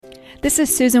This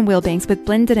is Susan Wilbanks with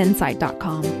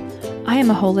blendedinsight.com. I am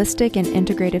a holistic and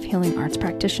integrative healing arts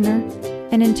practitioner,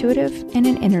 an intuitive, and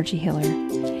an energy healer.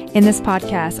 In this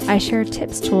podcast, I share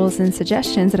tips, tools, and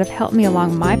suggestions that have helped me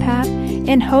along my path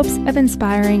in hopes of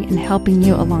inspiring and helping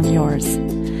you along yours.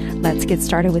 Let's get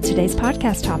started with today's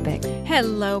podcast topic.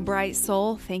 Hello, bright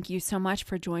soul. Thank you so much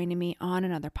for joining me on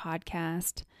another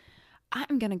podcast.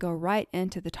 I'm going to go right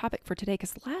into the topic for today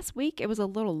because last week it was a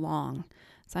little long.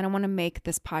 So I don't want to make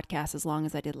this podcast as long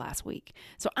as I did last week.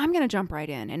 So I'm going to jump right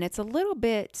in. And it's a little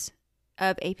bit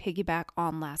of a piggyback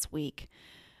on last week.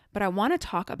 But I want to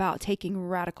talk about taking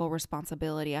radical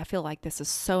responsibility. I feel like this is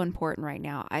so important right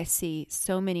now. I see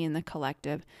so many in the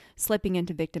collective slipping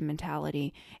into victim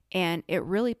mentality, and it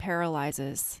really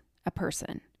paralyzes a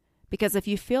person. Because if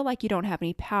you feel like you don't have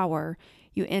any power,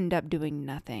 you end up doing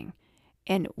nothing.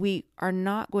 And we are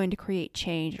not going to create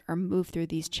change or move through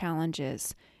these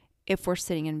challenges if we're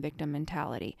sitting in victim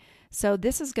mentality. So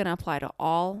this is going to apply to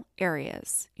all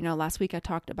areas. You know, last week I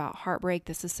talked about heartbreak.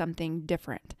 This is something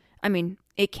different. I mean,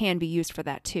 it can be used for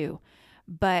that too.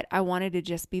 But I wanted to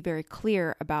just be very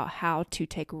clear about how to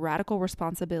take radical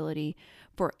responsibility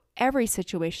for every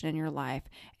situation in your life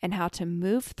and how to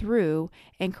move through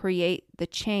and create the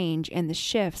change and the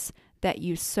shifts that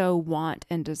you so want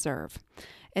and deserve.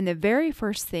 And the very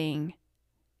first thing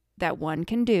that one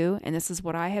can do, and this is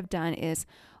what I have done, is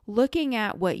looking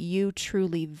at what you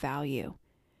truly value.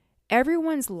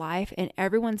 Everyone's life and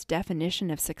everyone's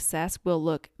definition of success will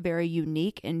look very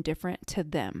unique and different to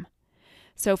them.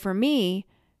 So for me,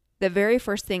 the very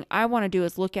first thing I want to do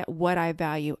is look at what I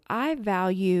value. I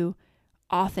value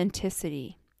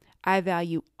authenticity. I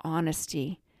value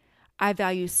honesty. I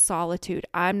value solitude.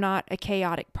 I'm not a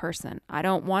chaotic person. I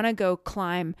don't want to go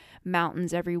climb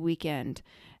mountains every weekend.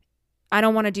 I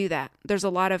don't want to do that. There's a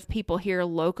lot of people here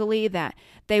locally that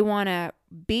they want to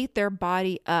beat their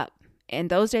body up, and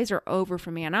those days are over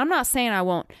for me. And I'm not saying I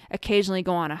won't occasionally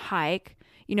go on a hike,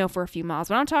 for a few miles,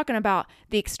 but I'm talking about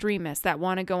the extremists that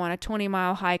want to go on a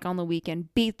 20-mile hike on the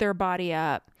weekend, beat their body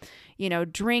up,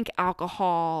 drink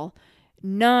alcohol,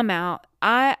 numb out.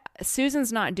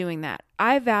 Susan's not doing that.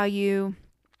 I value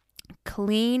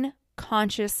clean,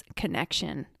 conscious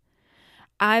connection.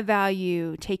 I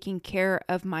value taking care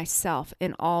of myself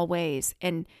in all ways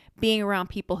and being around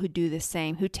people who do the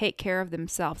same, who take care of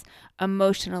themselves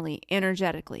emotionally,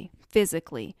 energetically,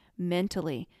 physically,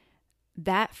 mentally.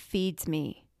 That feeds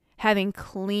me. Having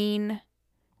clean,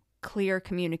 clear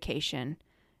communication,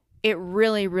 it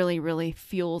really, really, really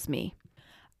fuels me.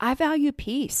 I value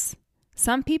peace.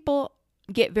 Some people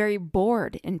get very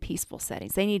bored in peaceful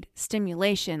settings. They need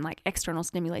stimulation, like external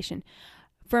stimulation.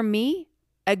 For me,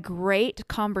 a great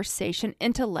conversation,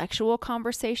 intellectual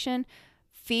conversation,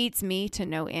 feeds me to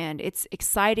no end. It's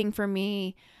exciting for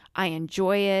me. I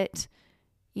enjoy it.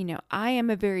 I am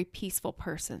a very peaceful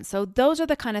person. So those are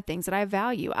the kind of things that I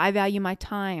value. I value my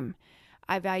time.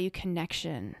 I value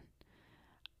connection.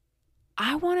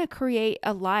 I want to create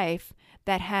a life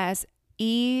that has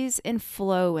ease and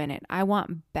flow in it. I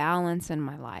want balance in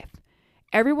my life.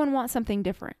 Everyone wants something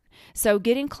different. So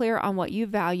getting clear on what you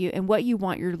value and what you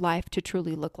want your life to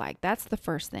truly look like. That's the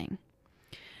first thing.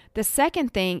 The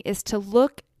second thing is to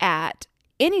look at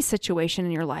any situation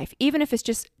in your life, even if it's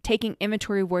just taking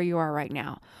inventory of where you are right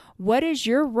now. What is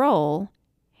your role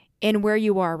in where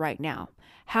you are right now?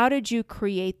 How did you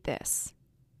create this?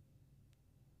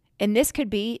 And this could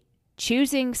be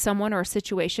choosing someone or a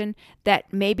situation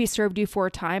that maybe served you for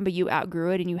a time, but you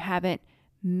outgrew it and you haven't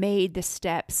made the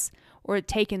steps or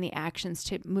taken the actions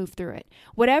to move through it.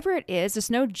 Whatever it is, there's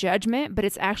no judgment, but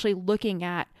it's actually looking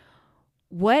at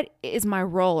what is my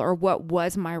role or what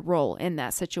was my role in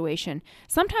that situation.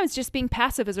 Sometimes just being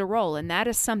passive is a role, and that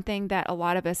is something that a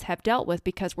lot of us have dealt with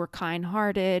because we're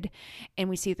kind-hearted and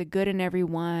we see the good in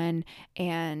everyone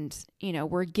and,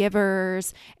 we're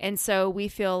givers. And so we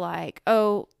feel like,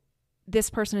 oh, this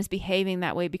person is behaving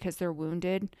that way because they're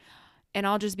wounded, and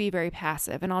I'll just be very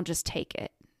passive and I'll just take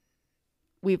it.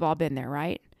 We've all been there,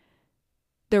 right?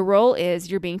 The role is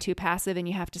you're being too passive and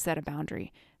you have to set a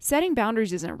boundary. Setting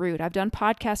boundaries isn't rude. I've done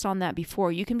podcasts on that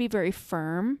before. You can be very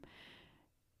firm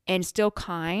and still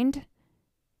kind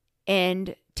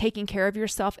and taking care of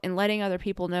yourself and letting other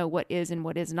people know what is and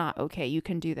what is not okay. You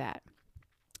can do that.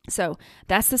 So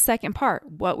that's the second part.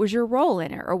 What was your role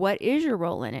in it, or what is your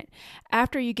role in it?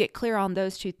 After you get clear on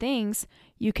those two things,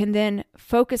 you can then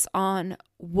focus on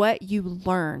what you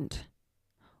learned.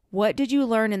 What did you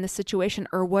learn in the situation,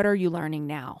 or what are you learning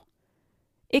now?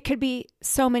 It could be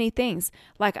so many things.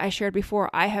 Like I shared before,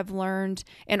 I have learned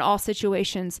in all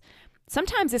situations,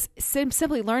 sometimes it's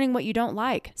simply learning what you don't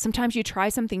like. Sometimes you try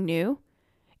something new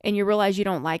and you realize you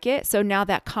don't like it. So now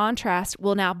that contrast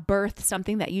will now birth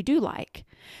something that you do like.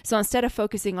 So instead of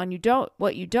focusing on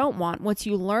what you don't want, once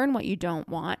you learn what you don't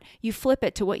want, you flip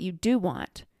it to what you do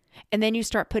want. And then you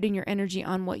start putting your energy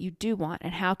on what you do want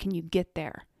and how can you get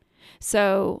there.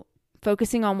 So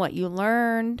focusing on what you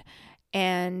learned,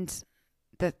 and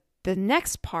the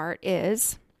next part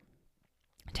is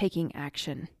taking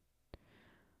action.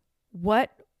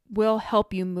 What will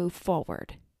help you move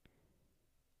forward?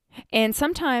 And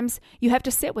sometimes you have to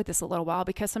sit with this a little while,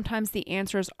 because sometimes the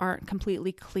answers aren't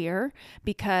completely clear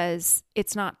because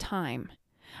it's not time.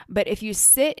 But if you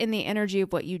sit in the energy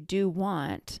of what you do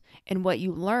want and what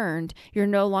you learned, you're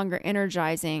no longer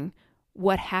energizing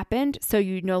what happened, so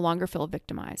you no longer feel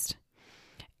victimized.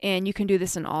 And you can do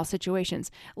this in all situations.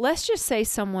 Let's just say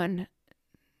someone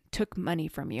took money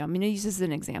from you. I'm going to use this as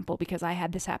an example because I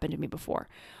had this happen to me before,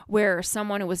 where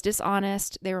someone was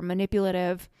dishonest, they were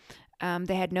manipulative,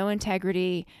 they had no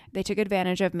integrity, they took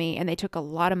advantage of me, and they took a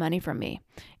lot of money from me.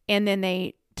 And then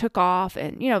they took off,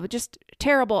 and, just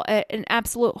terrible, an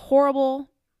absolute horrible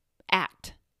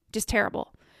act, just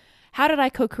terrible. How did I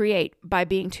co-create? By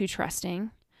being too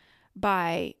trusting,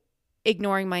 by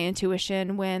ignoring my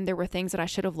intuition when there were things that I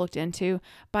should have looked into,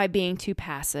 by being too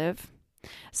passive.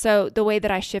 So the way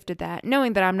that I shifted that,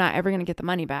 knowing that I'm not ever going to get the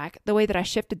money back, the way that I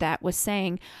shifted that was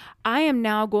saying, I am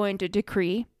now going to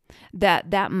decree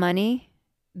that money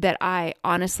that I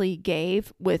honestly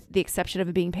gave, with the exception of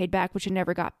it being paid back, which it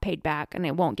never got paid back and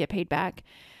it won't get paid back,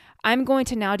 I'm going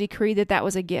to now decree that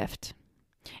was a gift,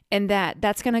 and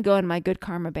that's going to go in my good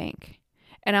karma bank.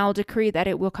 And I'll decree that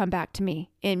it will come back to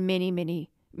me in many, many,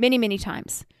 many, many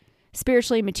times,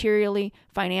 spiritually, materially,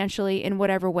 financially, in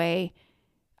whatever way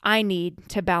I need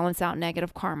to balance out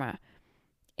negative karma.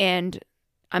 And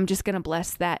I'm just going to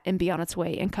bless that and be on its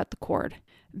way and cut the cord.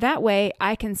 That way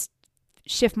I can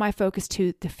shift my focus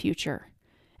to the future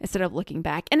instead of looking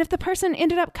back. And if the person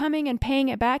ended up coming and paying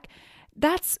it back,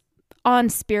 that's on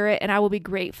spirit and I will be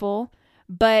grateful.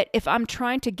 But if I'm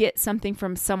trying to get something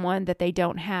from someone that they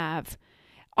don't have,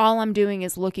 all I'm doing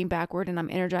is looking backward and I'm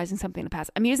energizing something in the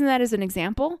past. I'm using that as an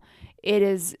example. It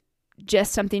is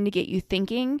just something to get you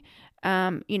thinking.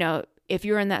 If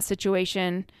you're in that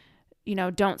situation,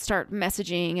 don't start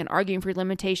messaging and arguing for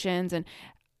limitations. And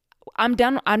I'm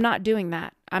done. I'm not doing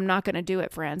that. I'm not going to do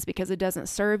it, friends, because it doesn't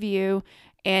serve you.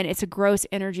 And it's a gross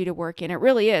energy to work in. It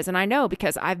really is. And I know,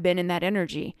 because I've been in that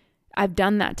energy. I've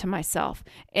done that to myself.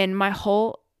 And my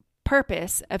whole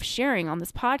purpose of sharing on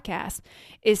this podcast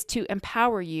is to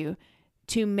empower you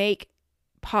to make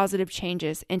positive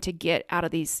changes and to get out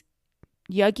of these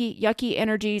yucky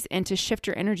energies and to shift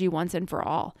your energy once and for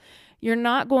all. You're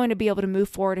not going to be able to move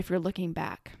forward if you're looking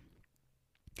back.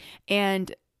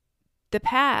 And the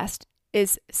past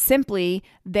is simply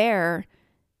there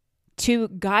to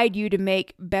guide you to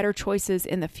make better choices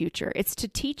in the future. It's to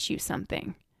teach you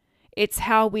something. It's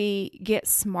how we get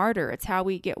smarter. It's how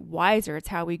we get wiser. It's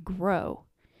how we grow.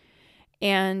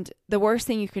 And the worst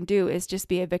thing you can do is just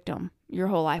be a victim your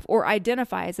whole life, or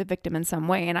identify as a victim in some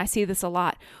way. And I see this a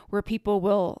lot, where people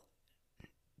will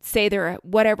say they're a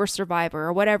whatever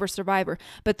survivor,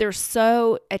 but they're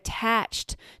so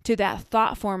attached to that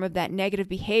thought form of that negative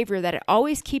behavior that it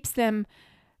always keeps them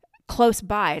close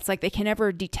by. It's like they can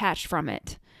never detach from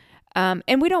it.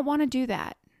 And we don't want to do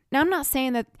that. Now, I'm not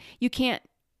saying that you can't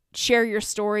share your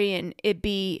story and it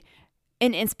be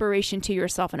an inspiration to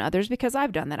yourself and others, because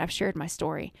I've done that. I've shared my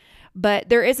story. But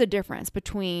there is a difference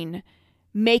between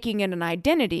making it an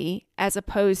identity as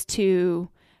opposed to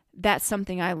that's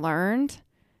something I learned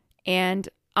and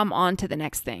I'm on to the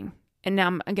next thing. And now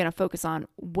I'm going to focus on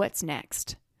what's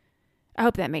next. I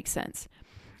hope that makes sense.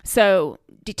 So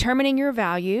determining your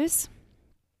values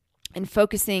and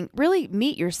focusing, really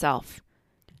meet yourself.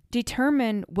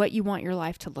 Determine what you want your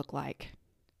life to look like.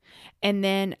 And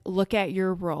then look at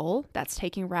your role. That's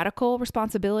taking radical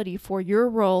responsibility for your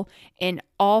role in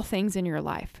all things in your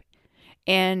life.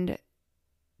 And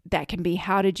that can be,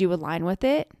 how did you align with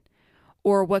it?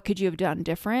 Or what could you have done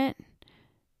different?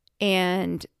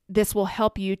 And this will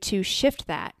help you to shift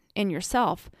that in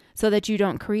yourself so that you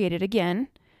don't create it again.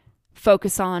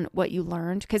 Focus on what you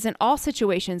learned, because in all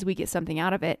situations we get something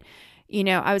out of it.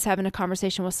 I was having a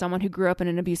conversation with someone who grew up in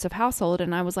an abusive household,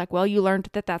 and I was like, well, you learned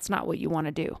that that's not what you want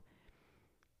to do.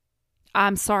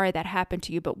 I'm sorry that happened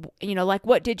to you, but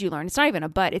what did you learn? It's not even a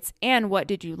but, it's and what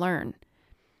did you learn?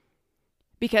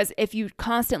 Because if you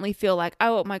constantly feel like,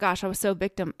 oh my gosh, I was so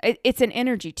victim, it's an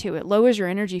energy too. It lowers your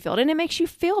energy field and it makes you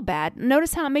feel bad.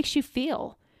 Notice how it makes you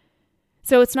feel.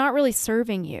 So it's not really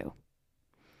serving you.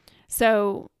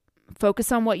 So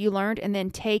focus on what you learned and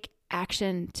then take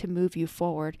action to move you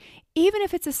forward. Even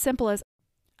if it's as simple as,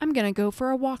 I'm going to go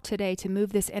for a walk today to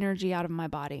move this energy out of my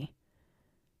body.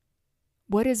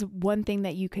 What is one thing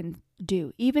that you can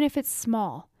do, even if it's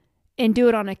small, and do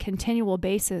it on a continual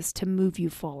basis to move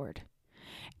you forward?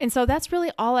 And so that's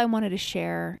really all I wanted to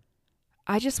share.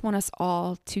 I just want us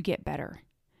all to get better.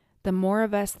 The more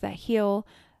of us that heal,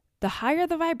 the higher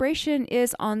the vibration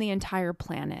is on the entire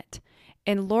planet.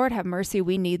 And Lord have mercy,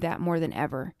 we need that more than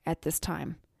ever at this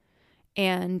time.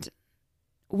 And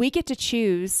we get to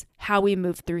choose how we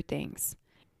move through things.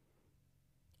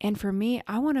 And for me,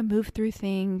 I want to move through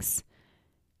things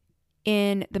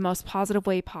in the most positive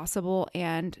way possible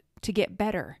and to get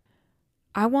better.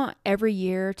 I want every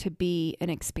year to be an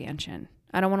expansion.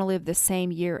 I don't want to live the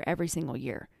same year every single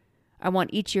year. I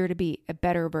want each year to be a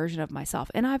better version of myself.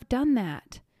 And I've done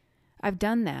that. I've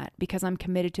done that because I'm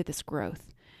committed to this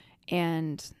growth.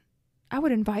 And I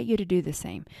would invite you to do the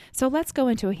same. So let's go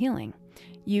into a healing.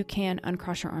 You can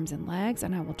uncross your arms and legs,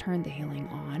 and I will turn the healing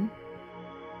on.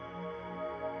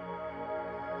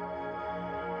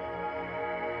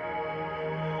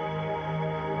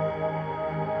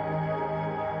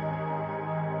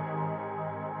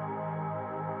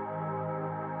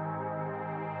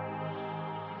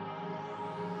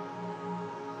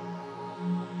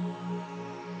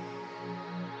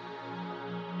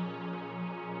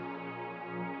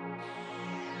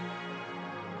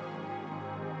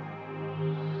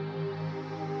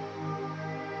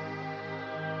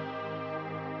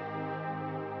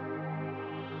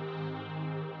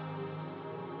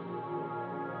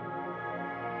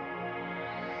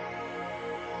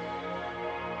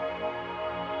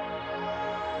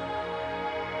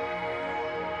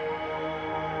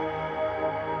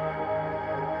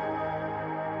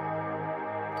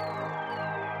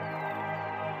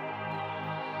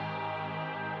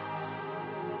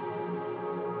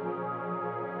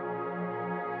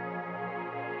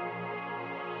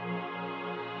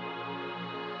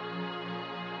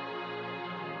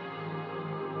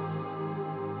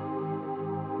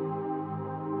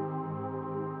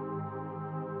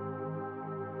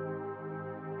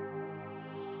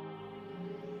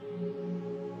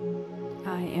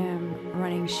 I am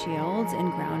running shields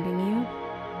and grounding you.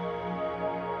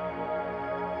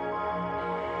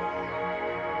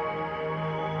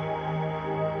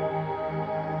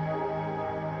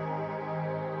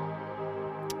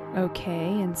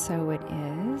 Okay, and so it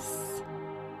is.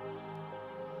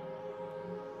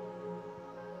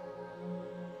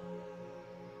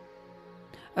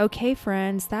 Okay,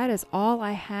 friends, that is all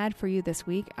I had for you this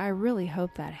week. I really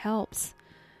hope that helps.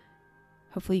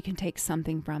 Hopefully you can take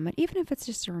something from it, even if it's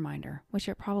just a reminder, which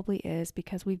it probably is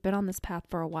because we've been on this path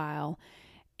for a while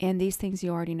and these things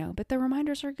you already know, but the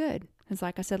reminders are good. Because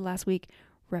like I said last week,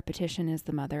 repetition is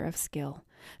the mother of skill.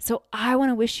 So I want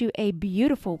to wish you a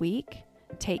beautiful week.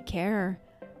 Take care.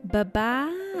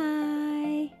 Bye-bye.